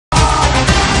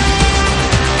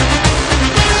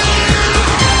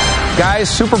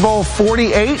Guys, Super Bowl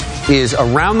 48 is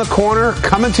around the corner,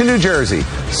 coming to New Jersey.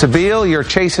 Sabeel, you're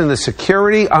chasing the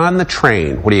security on the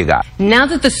train. What do you got? Now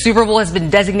that the Super Bowl has been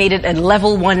designated a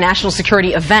Level 1 national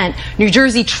security event, New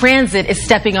Jersey Transit is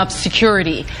stepping up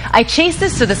security. I chased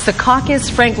this to the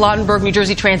Secaucus Frank Lautenberg New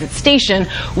Jersey Transit Station,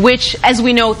 which, as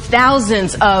we know,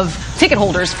 thousands of ticket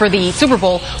holders for the Super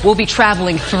Bowl will be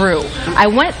traveling through. I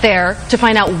went there to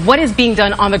find out what is being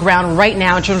done on the ground right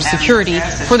now in terms of security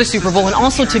for the Super Bowl, and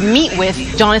also to meet with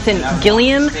Jonathan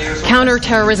Gilliam,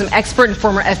 counter-terrorism expert and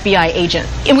former FBI agent.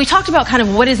 And we talked about kind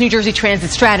of what is New Jersey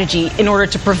Transit's strategy in order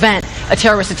to prevent a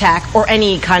terrorist attack or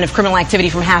any kind of criminal activity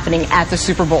from happening at the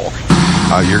Super Bowl.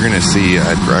 You're going to see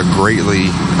a greatly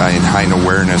heightened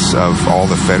awareness of all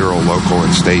the federal, local,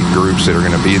 and state groups that are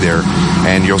going to be there,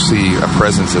 and you'll see a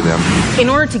presence of them. In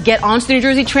order to get onto the New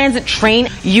Jersey Transit train,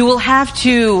 you will have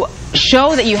to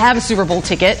show that you have a Super Bowl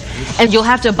ticket, and you'll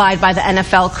have to abide by the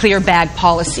NFL clear bag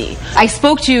policy. I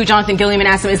spoke to Jonathan Gilliam and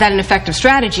asked him, is that an effective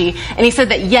strategy? And he said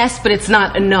that yes, but it's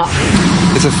not enough.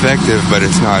 It's effective, but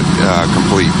it's not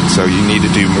complete. So you need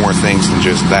to do more things than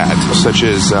just that, such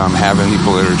as having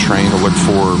people that are trained to look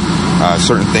for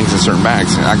certain things in certain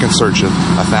bags. And I can search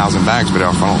 1,000 bags, but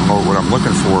if I don't know what I'm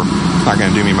looking for, it's not going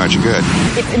to do me much good.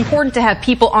 It's important to have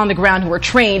people on the ground who are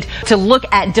trained to look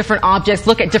at different objects,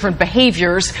 look at different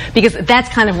behaviors, because that's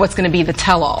kind of what's going to be the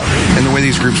tell-all. And the way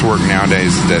these groups work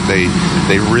nowadays is that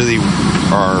they really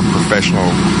are professional,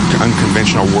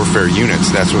 unconventional warfare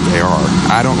units. That's what they are.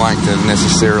 I don't like to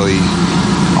necessarily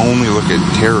only look at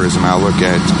terrorism. I look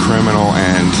at criminal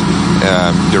and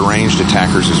deranged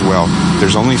attackers as well.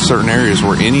 There's only certain areas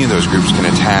where any of those groups can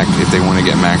attack if they want to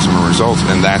get maximum results,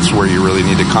 and that's where you really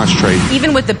need to concentrate.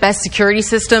 Even with the best security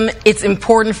system, it's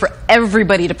important for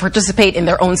everybody to participate in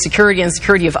their own security and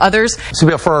security of others.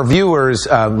 So for our viewers,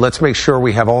 let's make sure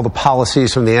we have all the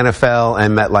policies from the NFL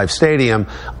and MetLife Stadium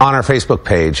on our Facebook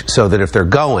page so that if they're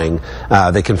going,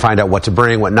 they can find out what to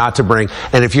bring, what not to bring.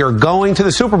 And if you're going to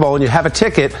the Super Bowl and you have a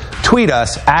ticket, tweet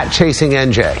us at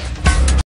ChasingNJ.